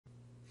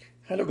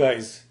Hello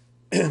guys.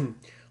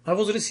 I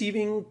was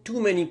receiving too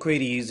many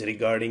queries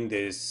regarding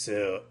this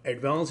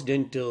advanced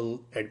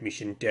dental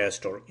admission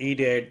test or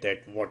ADAT,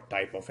 that what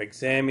type of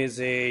exam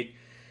is it,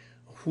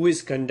 who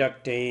is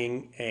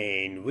conducting,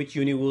 and which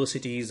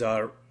universities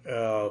are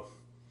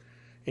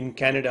in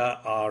Canada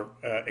are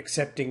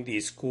accepting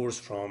these scores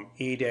from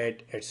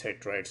ADAT,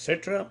 etc.,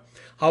 etc.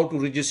 How to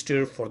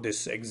register for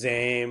this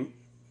exam,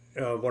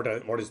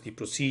 what is the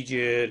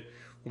procedure,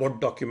 what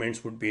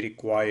documents would be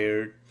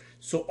required.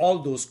 So all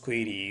those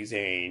queries,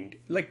 and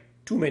like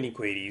too many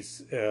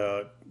queries,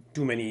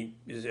 too many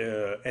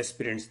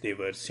aspirants, they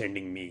were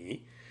sending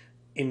me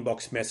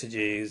inbox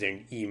messages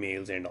and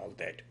emails and all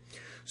that.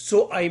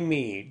 So I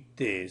made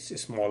this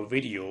small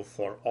video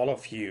for all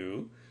of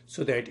you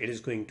so that it is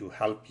going to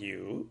help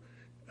you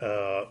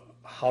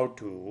how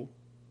to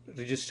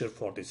register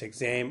for this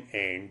exam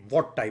and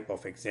what type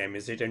of exam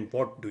is it and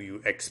what do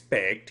you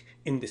expect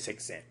in this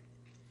exam.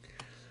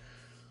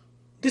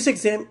 This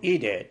exam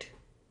ADAT,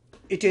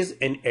 it is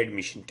an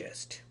admission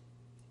test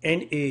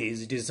and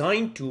is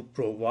designed to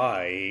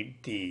provide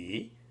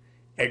the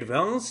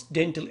advanced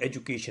dental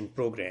education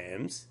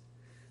programs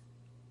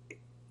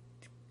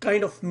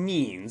kind of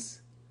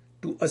means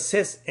to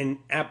assess an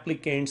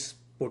applicant's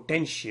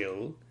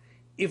potential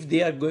if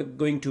they are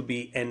going to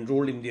be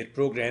enrolled in their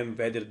program,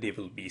 whether they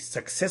will be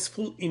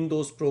successful in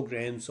those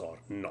programs or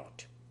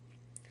not.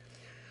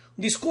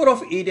 The score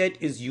of ADAT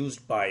is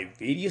used by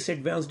various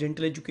advanced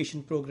dental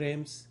education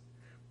programs,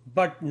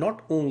 but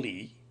not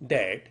only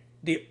that,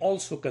 they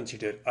also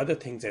consider other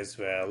things as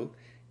well.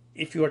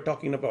 If you are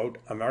talking about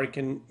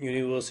American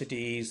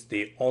universities,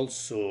 they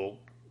also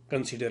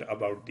consider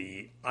about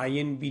the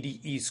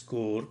INBDE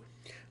score,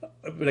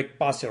 like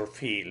pass or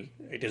fail.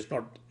 It is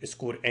not a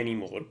score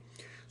anymore.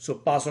 So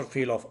pass or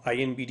fail of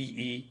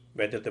INBDE,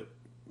 whether the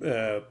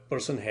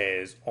person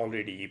has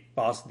already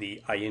passed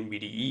the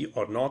INBDE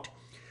or not.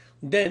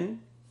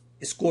 Then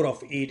score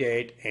of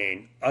ADAT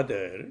and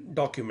other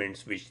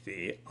documents which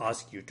they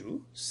ask you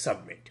to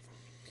submit.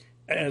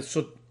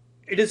 So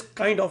it is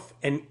kind of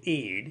an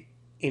aid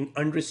in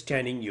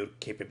understanding your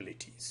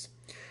capabilities.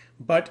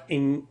 But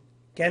in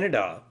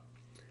Canada,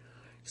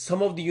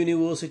 some of the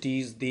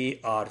universities, they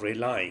are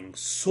relying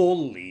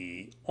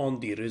solely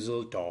on the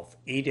result of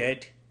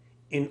ADAT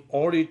in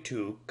order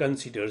to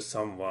consider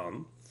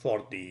someone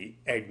for the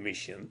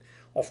admission.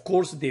 Of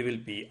course, they will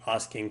be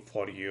asking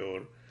for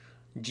your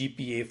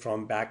GPA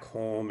from back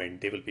home,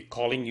 and they will be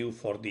calling you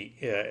for the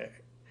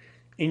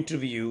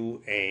interview,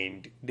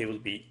 and they will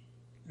be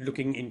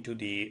looking into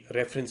the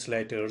reference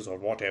letters or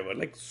whatever,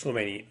 like so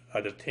many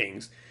other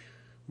things.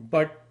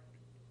 But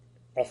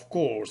of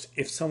course,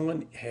 if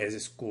someone has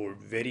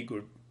scored very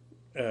good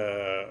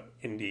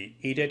in the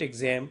ADAT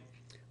exam,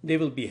 they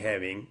will be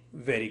having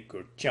very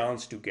good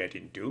chance to get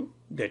into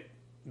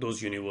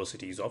those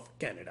universities of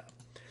Canada.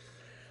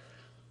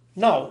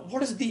 Now,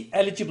 what is the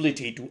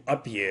eligibility to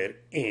appear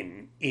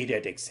in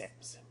ADAT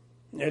exams?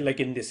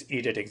 Like in this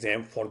ADAT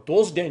exam, for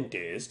those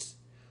dentists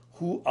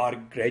who are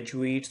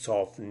graduates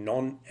of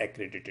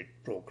non-accredited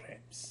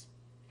programs.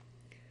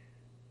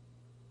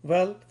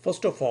 Well,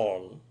 first of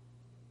all,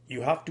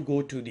 you have to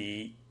go to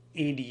the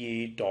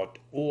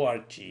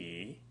ADA.org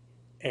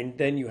and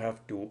then you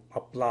have to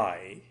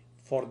apply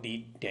for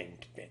the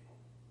dent pin.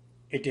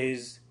 It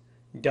is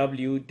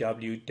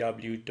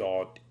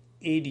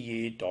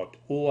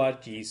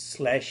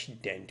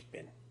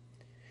www.ada.org/dentpin,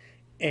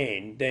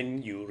 and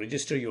then you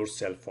register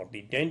yourself for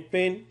the dent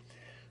pin.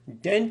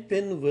 Dent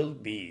pin will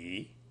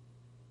be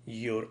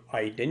your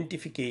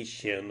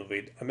identification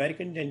with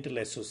American Dental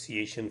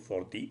Association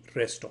for the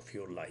rest of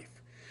your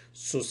life.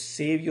 So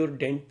save your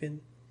dent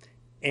pin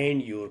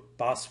and your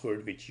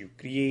password which you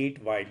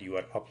create while you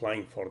are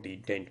applying for the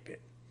dent pin.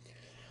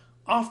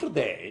 After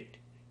that,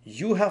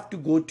 you have to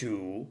go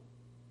to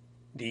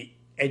the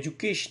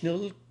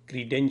Educational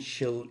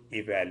Credential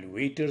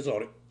Evaluators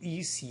or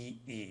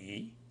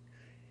ECE.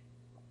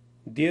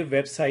 Their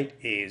website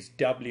is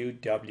www.ece.org,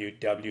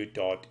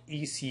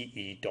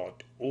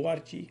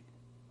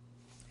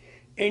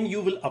 and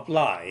you will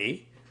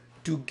apply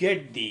to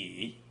get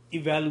the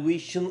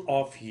evaluation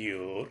of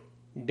your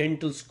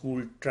dental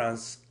school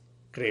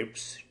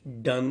transcripts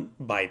done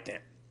by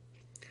them.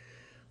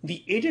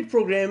 The ADAT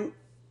program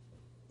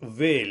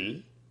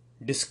will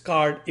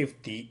discard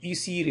if the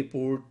ECE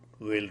report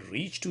will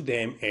reach to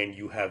them and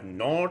you have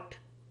not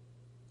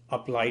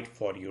applied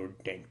for your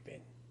dent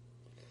pin.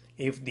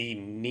 If the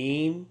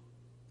name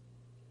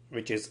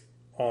which is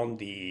on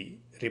the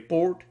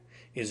report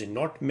is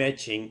not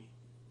matching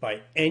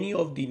by any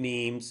of the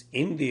names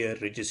in their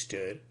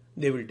register,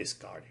 they will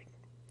discard it.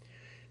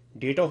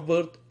 Date of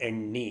birth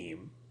and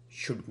name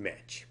should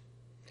match.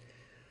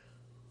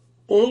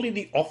 Only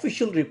the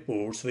official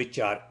reports which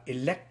are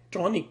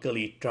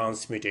electronically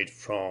transmitted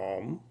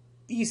from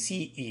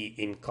ECE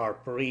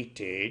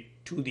Incorporated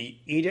to the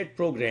ADAT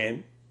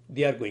program,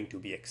 they are going to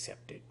be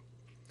accepted.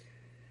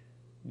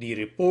 The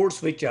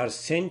reports which are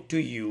sent to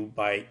you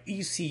by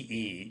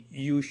ECE,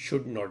 you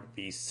should not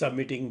be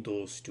submitting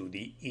those to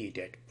the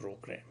ADAT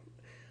program.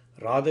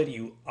 Rather,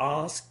 you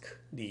ask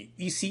the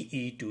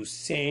ECE to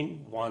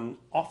send one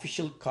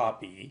official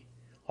copy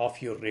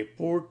of your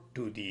report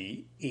to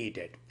the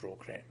ADAT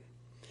program.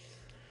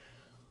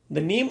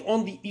 The name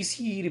on the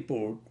ECE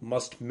report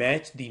must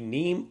match the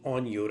name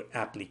on your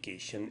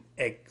application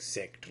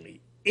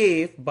exactly.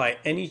 If by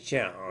any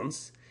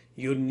chance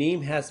your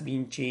name has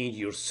been changed,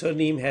 your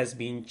surname has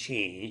been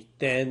changed,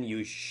 then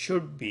you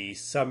should be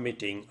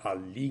submitting a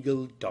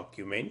legal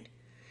document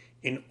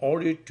in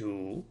order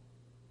to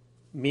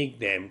make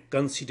them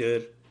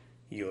consider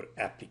your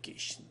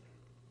application.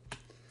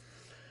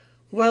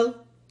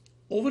 Well,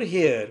 over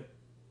here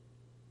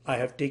I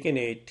have taken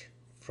it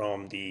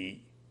from the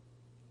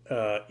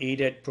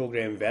ADAT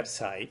program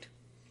website,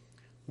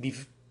 the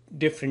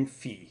different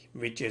fee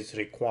which is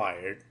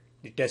required,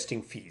 the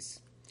testing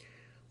fees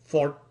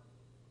for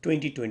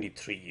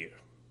 2023 year.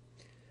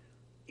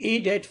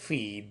 ADAT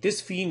fee,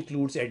 this fee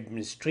includes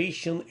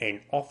administration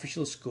and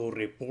official score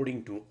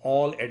reporting to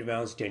all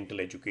advanced dental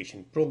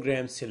education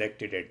programs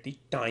selected at the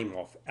time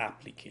of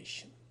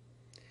application,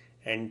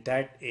 and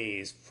that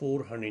is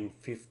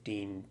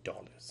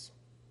 $415.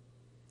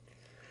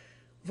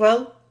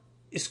 Well,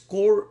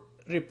 score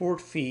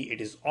report fee,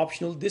 it is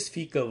optional. This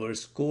fee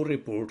covers score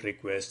report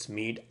requests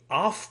made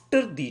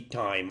after the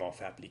time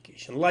of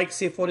application. Like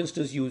say for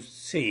instance you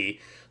say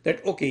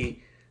that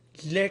okay,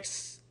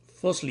 let's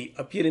firstly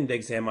appear in the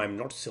exam, I'm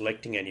not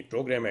selecting any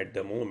program at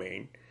the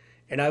moment,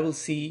 and I will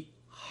see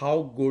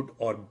how good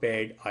or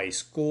bad I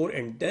score,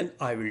 and then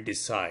I will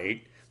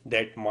decide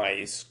that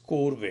my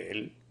score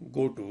will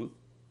go to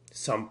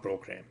some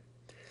program.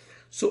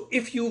 So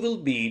if you will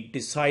be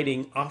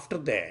deciding after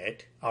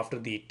that, after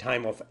the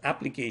time of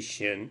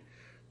application,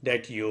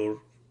 that your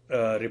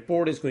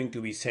report is going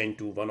to be sent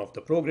to one of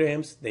the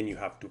programs, then you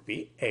have to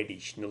pay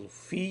additional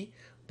fee,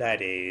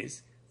 that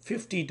is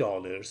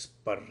 $50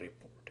 per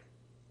report.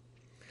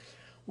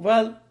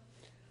 Well,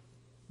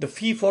 the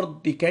fee for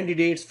the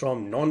candidates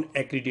from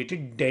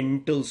non-accredited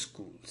dental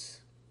schools,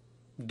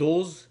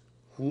 those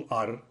who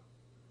are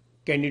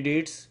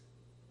candidates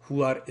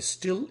who are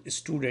still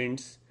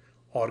students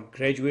or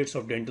graduates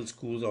of dental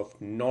schools of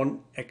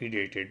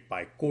non-accredited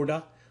by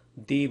CODA,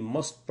 they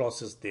must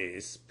process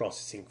this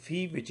processing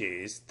fee, which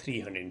is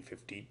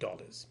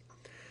 $350.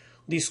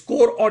 The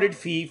score audit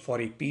fee for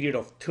a period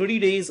of 30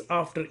 days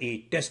after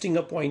a testing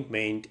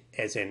appointment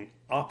as an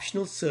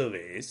optional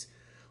service,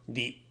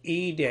 the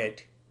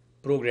ADAT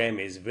program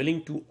is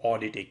willing to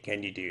audit a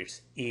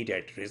candidate's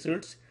ADAT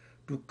results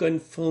to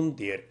confirm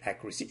their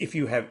accuracy. If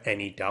you have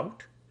any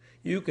doubt,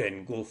 you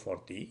can go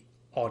for the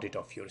audit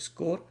of your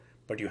score,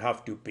 but you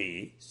have to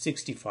pay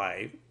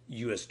 $65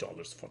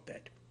 for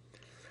that.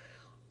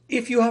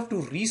 If you have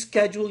to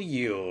reschedule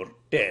your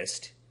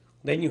test,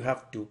 then you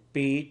have to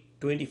pay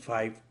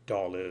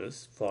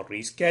 $25 for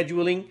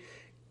rescheduling.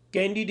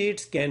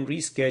 Candidates can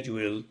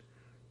reschedule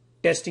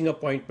testing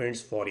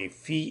appointments for a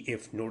fee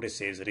if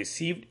notice is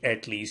received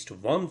at least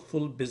one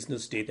full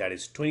business day, that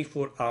is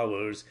 24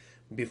 hours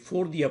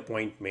before the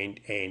appointment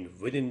and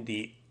within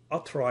the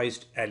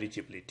authorized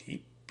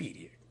eligibility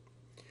period.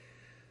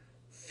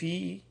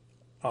 Fee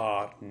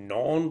are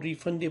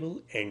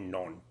non-refundable and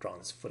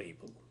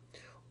non-transferable.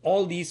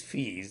 All these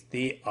fees,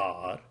 they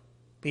are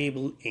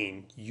payable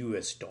in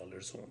US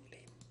dollars only.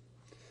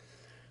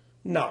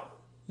 Now,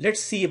 let's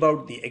see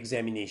about the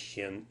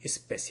examination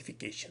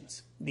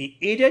specifications. The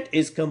ADAT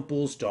is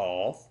composed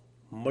of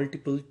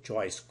multiple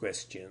choice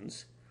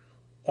questions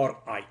or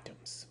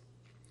items.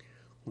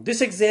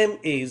 This exam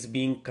is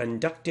being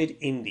conducted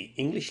in the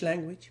English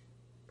language.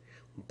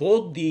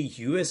 Both the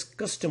US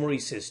customary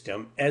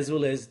system as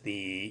well as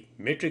the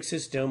metric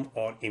system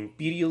or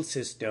imperial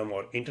system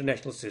or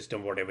international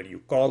system, whatever you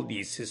call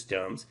these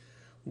systems,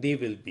 they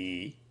will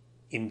be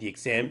in the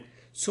exam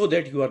so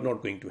that you are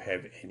not going to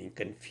have any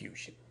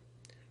confusion.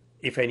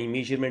 If any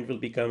measurement will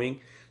be coming,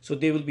 so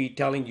they will be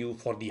telling you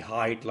for the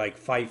height like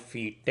 5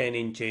 feet 10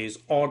 inches,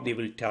 or they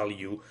will tell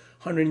you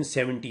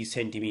 170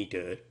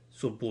 centimeter,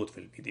 so both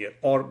will be there,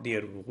 or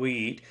their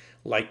weight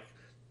like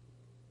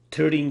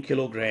 13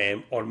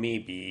 kilogram or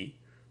maybe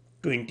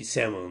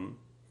 27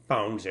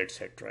 pounds,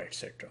 etc.,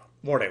 etc.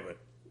 Whatever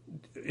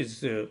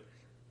is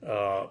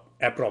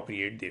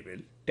appropriate, they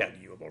will tell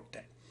you about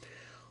that.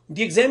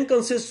 The exam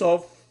consists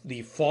of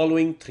the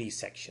following three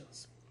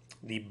sections: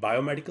 the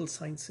biomedical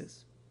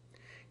sciences,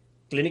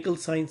 clinical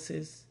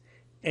sciences,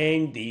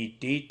 and the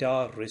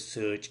data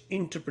research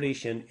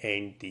interpretation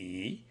and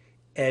the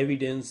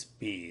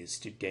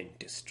evidence-based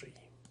dentistry.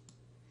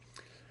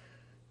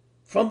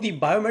 From the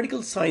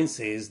biomedical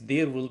sciences,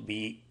 there will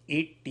be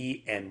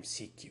 80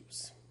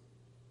 MCQs.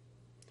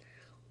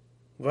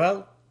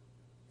 Well,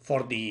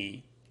 for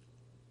these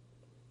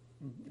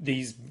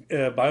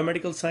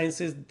biomedical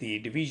sciences, the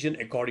division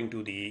according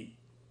to the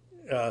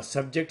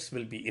subjects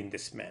will be in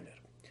this manner.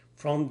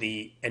 From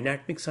the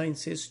anatomic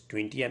sciences,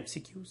 20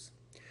 MCQs.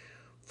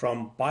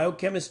 From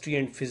biochemistry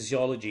and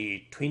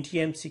physiology, 20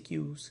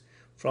 MCQs.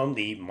 From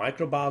the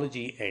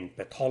microbiology and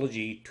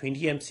pathology,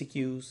 20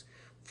 MCQs.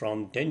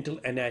 From dental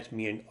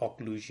anatomy and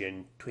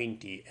occlusion,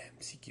 20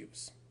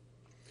 MCQs.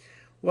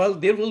 Well,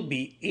 there will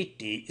be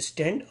 80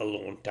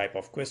 standalone type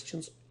of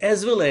questions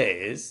as well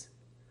as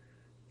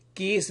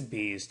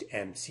case-based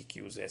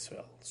MCQs as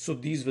well. So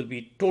these will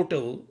be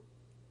total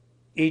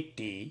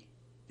 80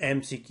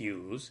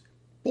 MCQs,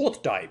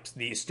 both types,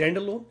 the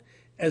standalone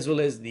as well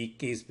as the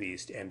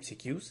case-based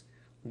MCQs.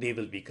 They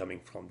will be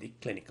coming from the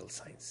clinical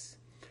science.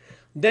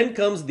 Then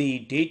comes the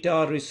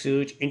data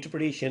research,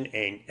 interpretation,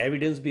 and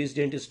evidence-based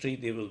dentistry.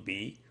 There will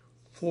be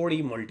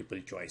 40 multiple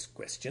choice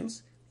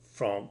questions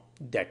from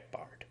that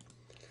part.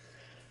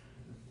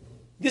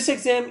 This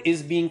exam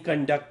is being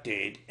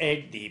conducted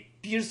at the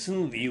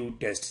Pearson VUE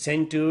test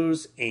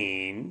centers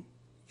in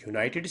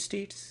United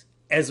States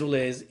as well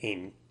as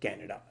in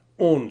Canada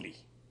only.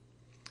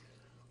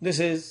 This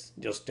is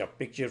just a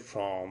picture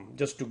from,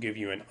 just to give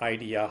you an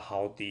idea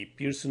how the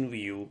Pearson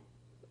VUE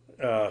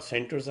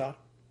centers are.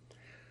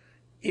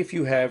 If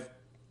you have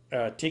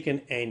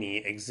taken any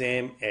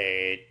exam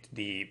at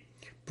the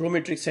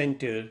Prometric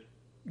Center,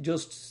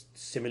 just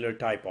similar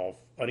type of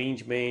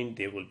arrangement.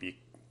 There will be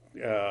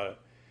a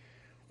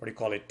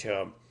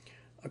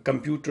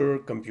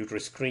computer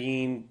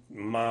screen,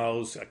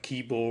 mouse, a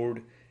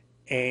keyboard,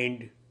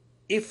 and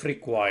if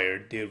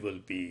required, there will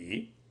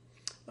be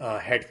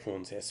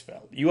headphones as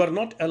well. You are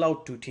not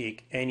allowed to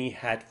take any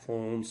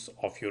headphones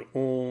of your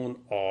own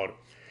or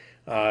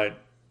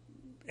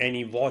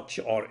any watch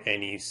or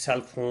any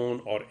cell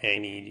phone or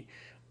any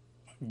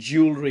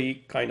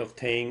jewelry kind of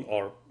thing,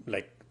 or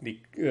like the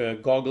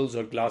goggles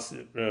or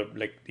glasses,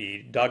 like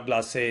the dark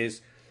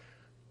glasses.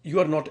 You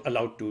are not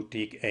allowed to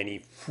take any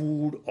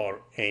food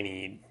or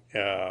any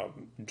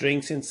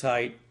drinks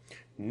inside.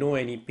 No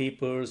any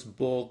papers,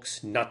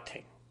 books,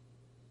 nothing.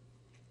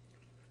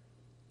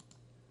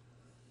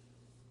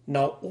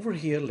 Now over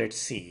here, let's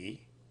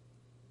see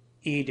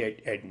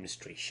ADAT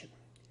administration.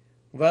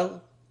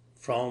 Well,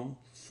 from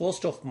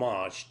 1st of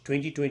March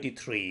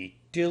 2023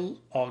 till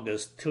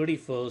August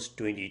 31st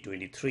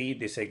 2023,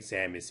 this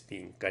exam is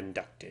being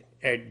conducted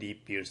at the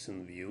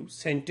Pearson VUE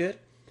Center.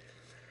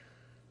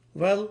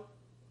 Well,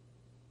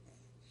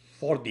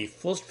 for the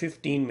first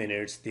 15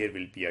 minutes there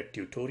will be a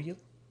tutorial,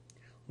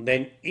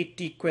 then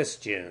 80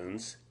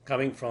 questions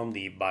coming from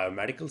the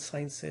biomedical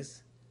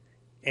sciences,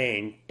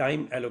 and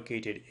time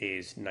allocated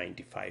is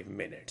 95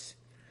 minutes.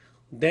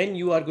 Then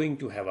you are going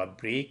to have a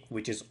break,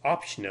 which is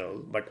optional,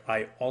 but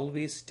I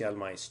always tell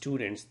my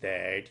students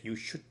that you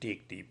should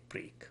take the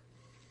break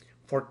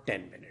for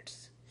 10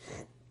 minutes.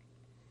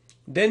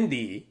 Then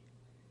the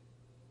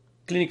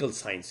clinical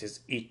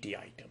sciences, 80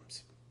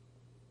 items.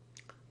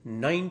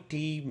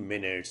 90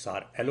 minutes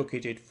are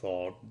allocated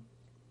for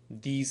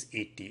these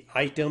 80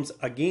 items.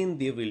 Again,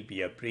 there will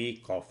be a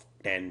break of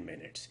 10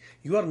 minutes.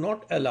 You are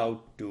not allowed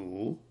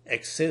to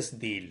access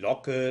the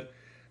locker,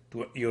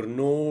 to your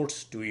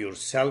notes, to your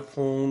cell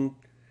phone,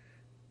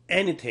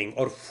 anything,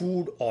 or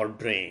food or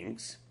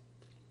drinks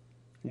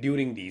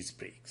during these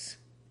breaks.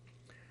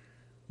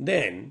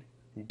 Then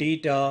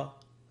data,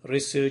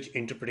 research,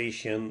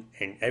 interpretation,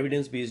 and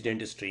evidence-based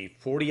dentistry,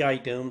 40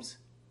 items,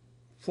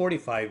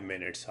 45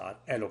 minutes are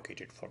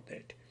allocated for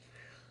that.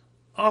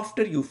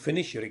 After you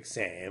finish your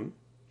exam,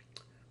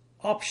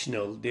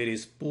 optional, there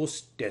is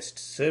post-test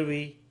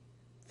survey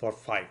for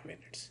 5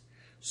 minutes.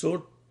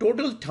 So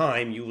total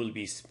time you will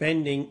be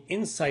spending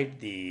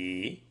inside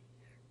the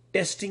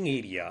testing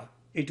area,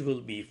 it will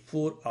be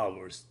 4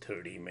 hours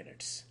 30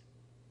 minutes.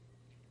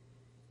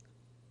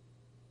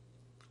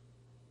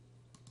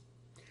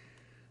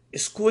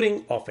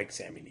 Scoring of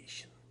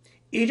examination.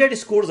 ADAT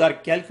scores are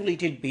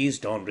calculated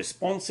based on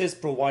responses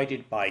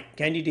provided by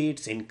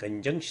candidates in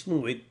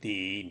conjunction with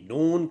the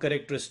known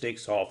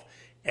characteristics of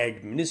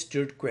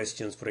administered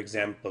questions, for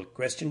example,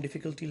 question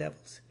difficulty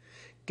levels.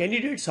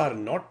 Candidates are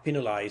not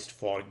penalized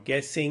for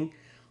guessing.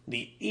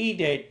 The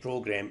ADAT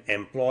program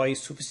employs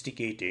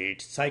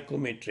sophisticated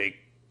psychometric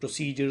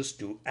procedures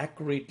to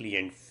accurately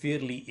and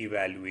fairly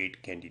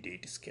evaluate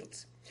candidate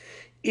skills.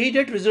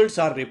 ADAT results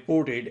are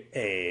reported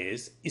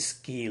as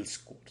scale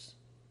scores.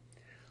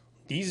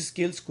 These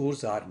scale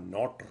scores are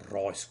not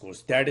raw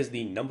scores. That is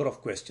the number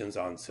of questions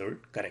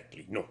answered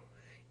correctly. No,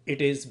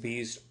 it is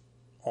based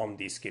on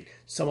the scale.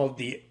 Some of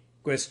the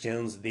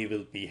questions, they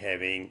will be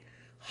having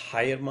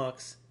higher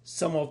marks.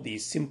 Some of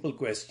these simple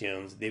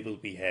questions, they will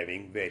be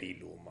having very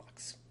low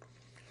marks.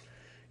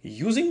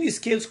 Using the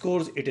scale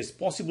scores, it is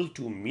possible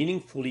to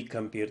meaningfully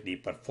compare the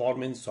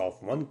performance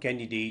of one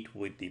candidate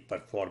with the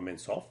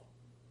performance of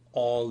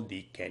all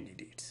the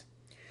candidates.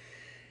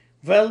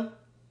 Well,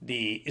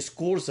 the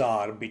scores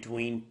are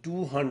between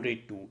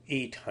 200 to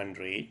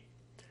 800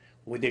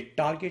 with a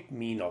target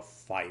mean of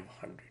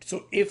 500.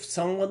 So if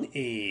someone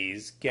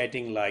is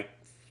getting like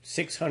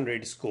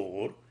 600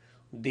 score,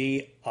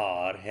 they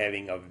are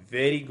having a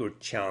very good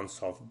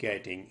chance of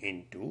getting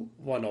into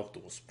one of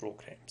those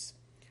programs.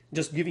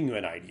 Just giving you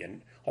an idea.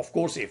 Of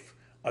course, if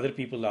other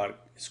people are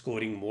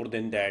scoring more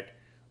than that,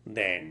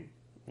 then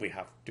we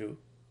have to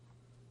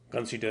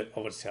consider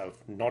ourselves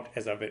not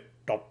as a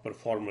top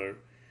performer.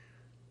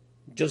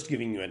 Just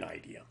giving you an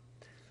idea.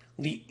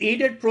 The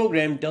ADAT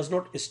program does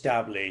not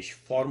establish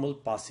formal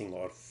passing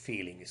or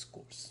failing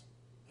scores.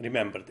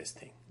 Remember this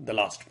thing, the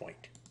last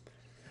point.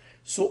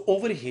 So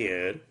over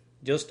here,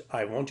 just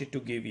I wanted to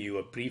give you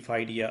a brief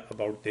idea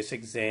about this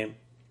exam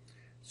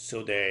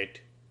so that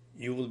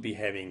you will be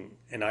having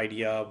an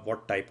idea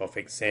what type of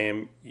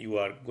exam you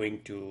are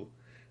going to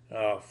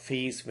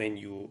face when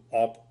you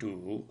opt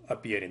to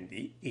appear in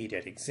the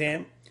ADAT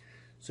exam.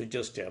 So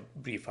just a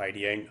brief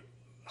idea and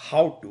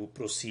how to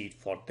proceed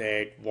for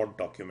that, what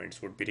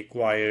documents would be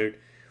required,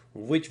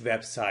 which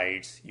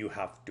websites you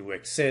have to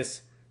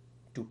access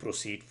to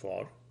proceed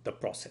for the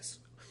process.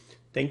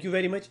 Thank you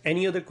very much.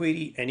 Any other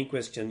query, any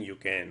question, you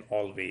can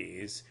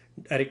always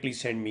directly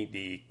send me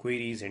the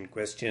queries and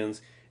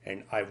questions,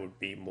 and I would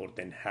be more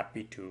than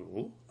happy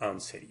to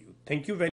answer you. Thank you very